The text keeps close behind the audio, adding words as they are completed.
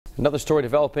Another story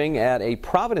developing at a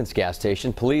Providence gas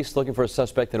station. Police looking for a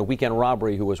suspect in a weekend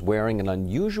robbery who was wearing an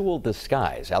unusual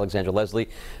disguise. Alexandra Leslie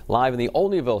live in the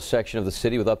Olneyville section of the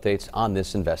city with updates on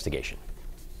this investigation.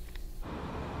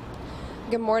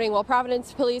 Good morning. Well,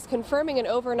 Providence police confirming an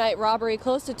overnight robbery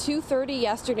close to 2:30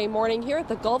 yesterday morning here at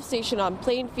the Gulf Station on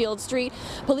Plainfield Street.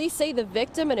 Police say the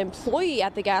victim, an employee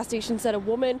at the gas station, said a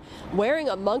woman wearing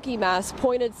a monkey mask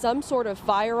pointed some sort of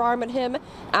firearm at him,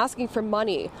 asking for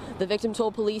money. The victim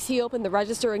told police he opened the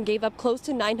register and gave up close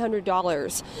to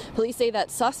 $900. Police say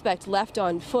that suspect left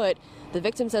on foot. The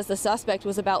victim says the suspect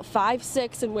was about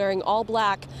 5'6" and wearing all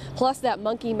black, plus that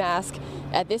monkey mask.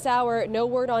 At this hour, no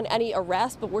word on any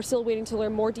arrest, but we're still waiting to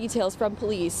learn more details from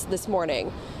police this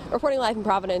morning. Reporting live in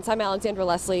Providence, I'm Alexandra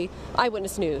Leslie,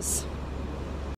 Eyewitness News.